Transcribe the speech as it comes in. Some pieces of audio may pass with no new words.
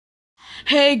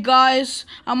Hey guys,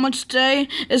 I'm on today.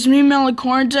 It's me,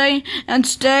 Malach Day, and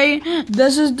today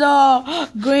this is the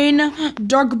green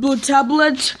dark blue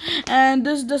tablet, and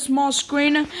this is the small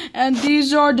screen, and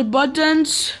these are the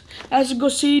buttons. As you can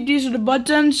see, these are the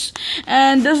buttons,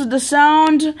 and this is the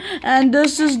sound, and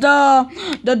this is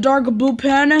the dark blue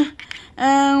pen,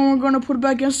 and we're gonna put it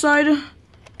back inside.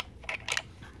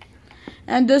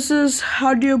 And this is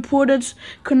how do you put it,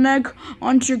 connect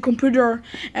onto your computer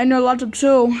and your laptop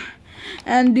too.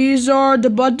 And these are the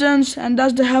buttons, and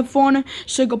that's the headphone,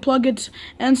 so you can plug it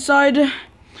inside,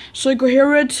 so you can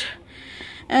hear it.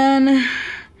 And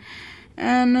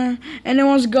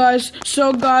anyways, guys,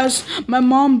 so guys, my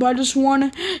mom bought this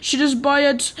one. She just bought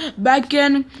it back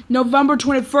in November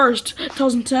 21st,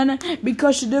 2010,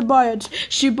 because she did buy it.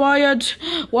 She bought it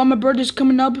while my birthday's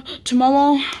coming up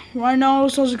tomorrow. Right now,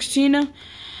 it's 16.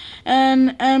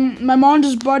 And my mom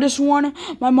just bought this one.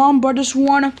 My mom bought this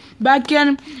one back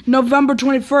in November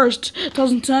 21st,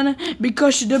 2010,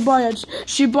 because she did buy it.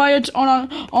 She bought it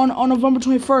on November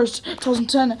 21st,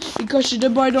 2010, because she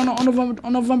did buy it on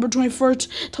November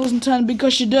 21st, 2010,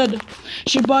 because she did.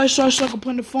 She bought it so I could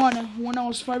play the phone when I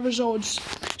was 5 years old.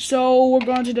 So we're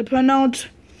going to take the pen out.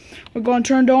 We're going to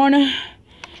turn it on.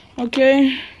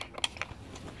 Okay.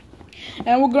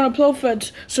 And we're going to play with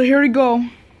it. So here we go.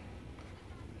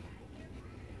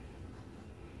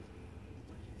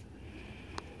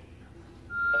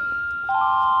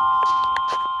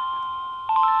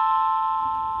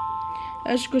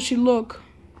 As you can see, look.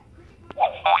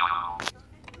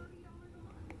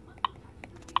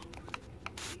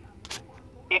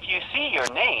 If you see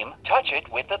your name, touch it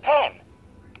with the pen.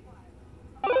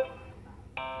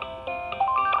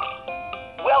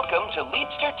 Welcome to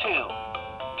Leapster 2.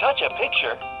 Touch a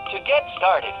picture to get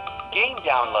started. Game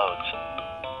downloads.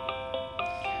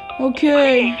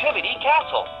 Okay. Creativity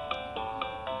Castle.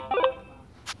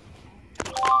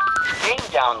 Game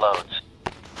downloads.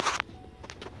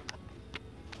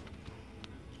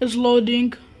 It's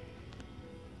loading.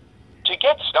 To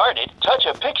get started, touch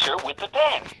a picture with the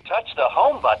pen. Touch the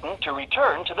home button to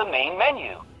return to the main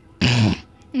menu.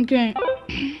 Okay.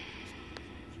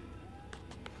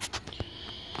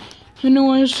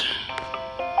 Anyways.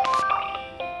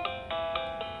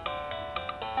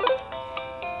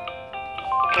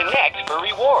 Connect for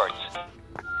rewards.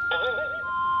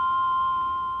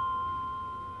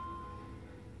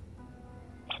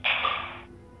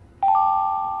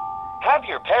 Have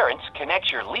your parents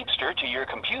connect your Leapster to your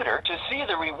computer to see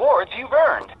the rewards you've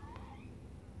earned.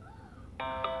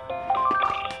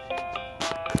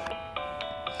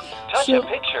 Touch a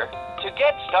picture to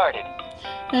get started.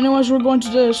 Anyways, we're going to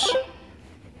this.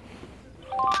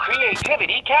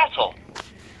 Creativity Castle.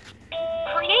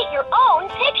 Create your own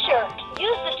picture.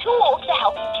 Use the tools to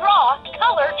help you draw,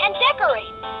 color, and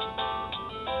decorate.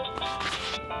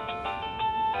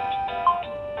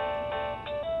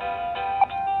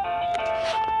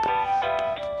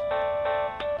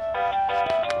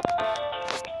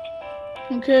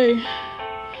 Okay,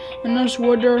 and this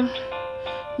weather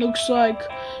looks like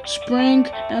spring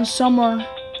and summer.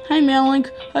 Hi Malach,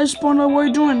 hi Spawner, what are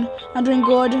you doing? I'm doing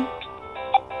good.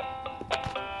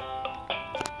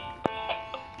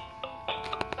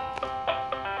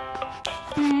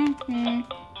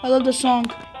 I love the song.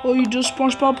 Oh, you do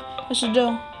SpongeBob? Yes, I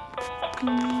do.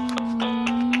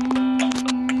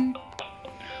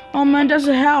 Oh man, that's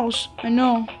a house. I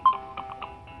know.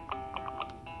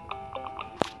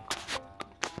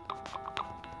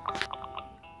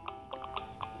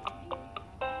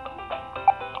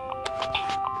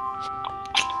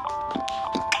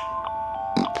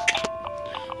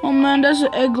 Oh man, that's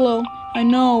an igloo. I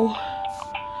know.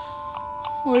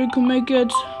 Or you can make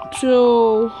it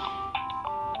to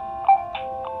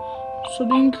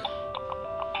something.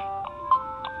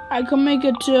 I can make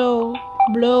it to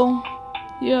blue.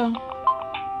 Yeah.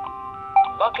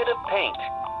 Bucket of paint.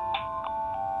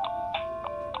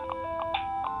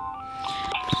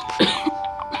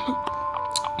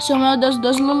 So now does it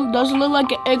look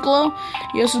like an igloo?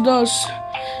 Yes, it does.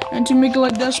 And to make it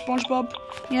like that, SpongeBob.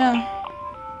 Yeah.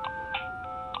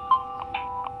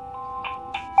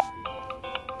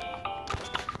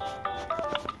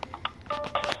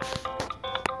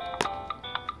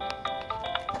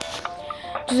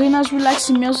 Does it nice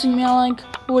relaxing me like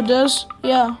who it does?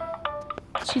 Yeah.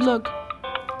 See, look.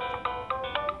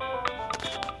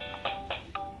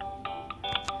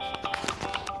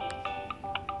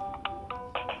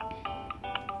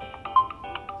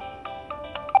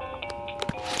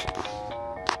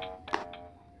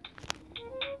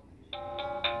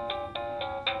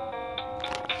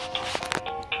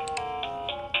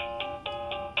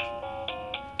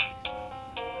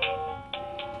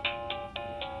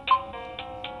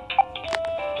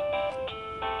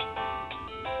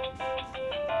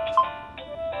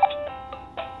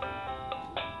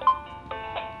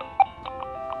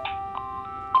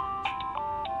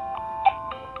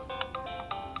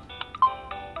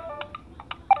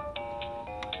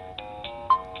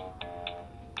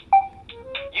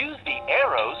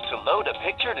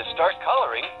 picture to start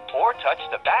coloring, or touch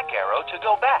the back arrow to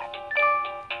go back.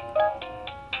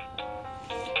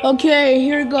 Okay,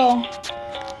 here we go.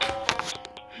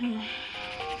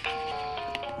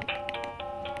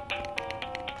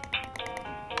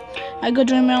 I go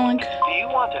to Malach. Do you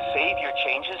want to save your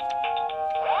changes?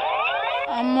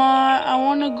 I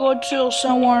want to go to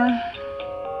somewhere. Do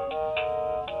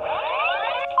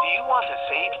you want to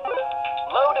save?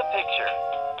 Load a picture.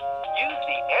 Use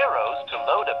the arrows to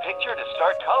load a picture to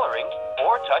start coloring,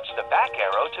 or touch the back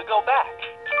arrow to go back.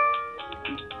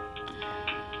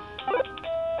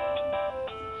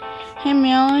 Hey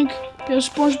Malach, yo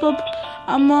SpongeBob.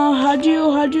 How do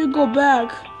you go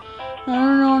back? I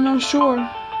don't know, I'm not sure.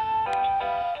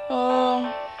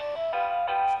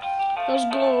 Let's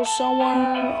go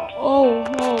somewhere. Oh.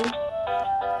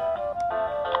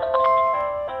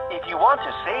 If you want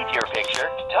to save your picture,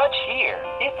 touch here.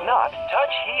 If not,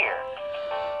 touch here.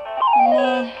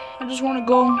 I just want to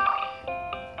go.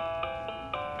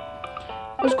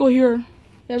 Let's go here.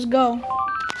 Let's go.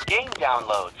 Game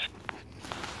downloads.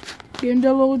 Game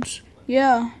downloads?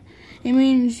 Yeah. It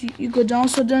means you go down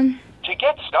something. To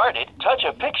get started, touch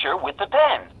a picture with the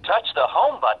pen. Touch the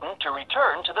home button to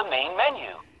return to the main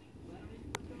menu.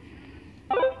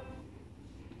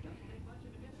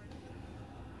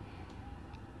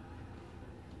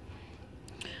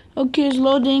 Okay, it's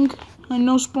loading. I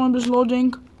know SpongeBob is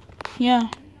loading. Yeah.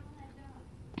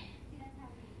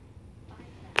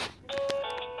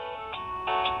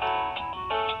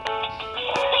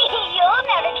 You'll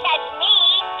never catch me.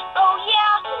 Oh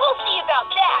yeah, we'll see about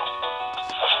that.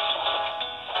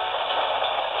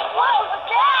 What was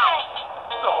that?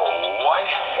 Oh, I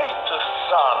hate the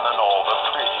sun and all the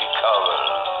pretty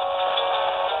colors.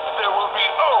 There will be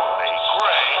only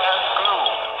gray and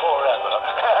gloom forever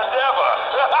and ever.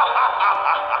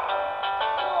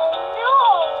 Oh no!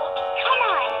 Come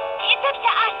on, it's up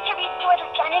to us to restore the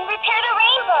sun and repair the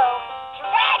rainbow.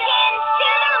 Dragons to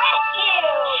the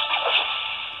rescue!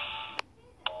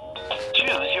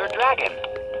 Choose your dragon.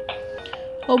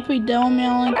 Open down,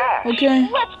 Malach. Ash. Okay.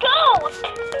 Let's go!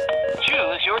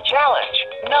 Choose your challenge.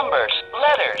 Numbers,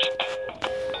 letters,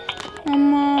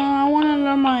 I want to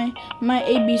learn my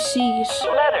ABCs.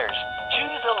 letters.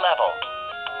 Choose a level.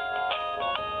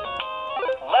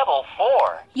 Level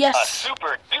 4. Yes. A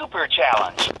super duper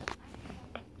challenge.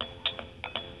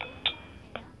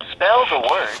 Spell the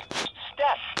word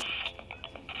step.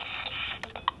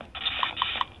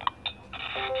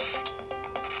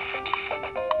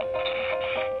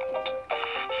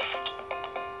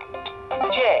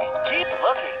 J. Keep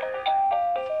looking.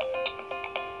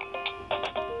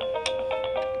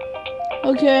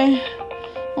 Okay.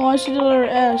 Oh, I see the letter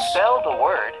S. Spell the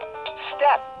word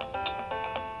step.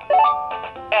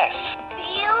 S.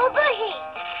 Feel the heat.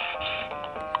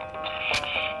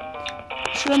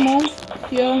 Should I move?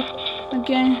 Yeah.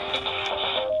 Okay.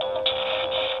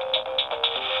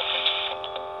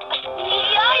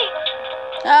 Yikes!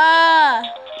 Ah!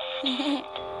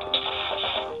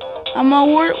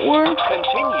 Where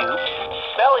Continue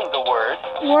spelling the word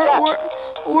step.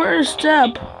 where is step?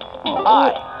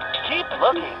 I. Keep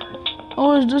looking.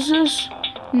 Oh, is this?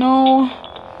 No.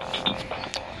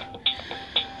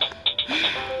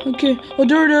 Okay. Oh,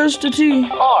 there it is. The T.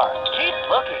 R. Keep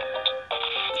looking.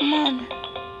 Come on.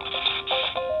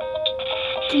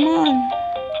 Come on.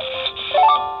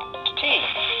 T.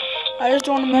 I just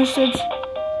want a message.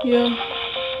 Yeah.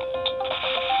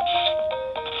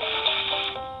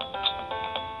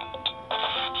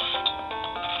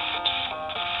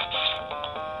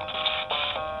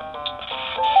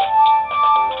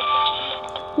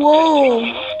 Whoa.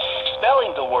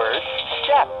 Spelling the word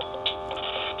step.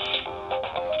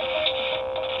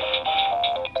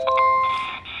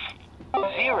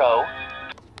 Zero.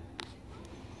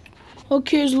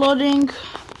 Okay, it's loading.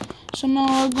 So now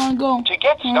we're gonna go. To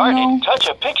get Oh, started, no. touch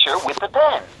a picture with the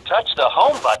pen. Touch the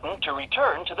home button to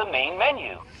return to the main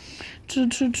menu. To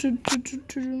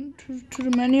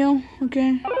the menu.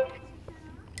 Okay.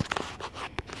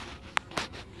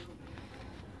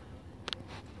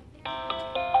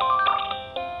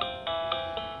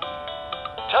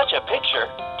 Touch a picture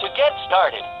to get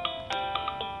started.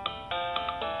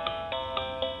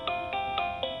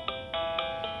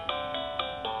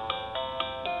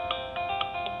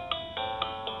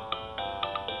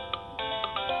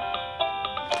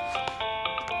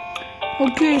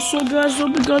 Okay, so guys,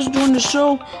 hope you guys enjoyed the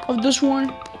show of this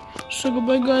one. So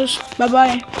goodbye, guys. Bye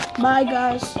bye. Bye,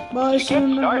 guys. Bye. To See you get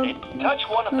in started, touch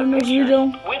one of the next pictures video.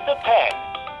 with the pen.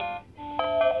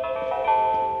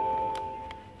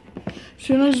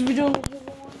 See you in the next video.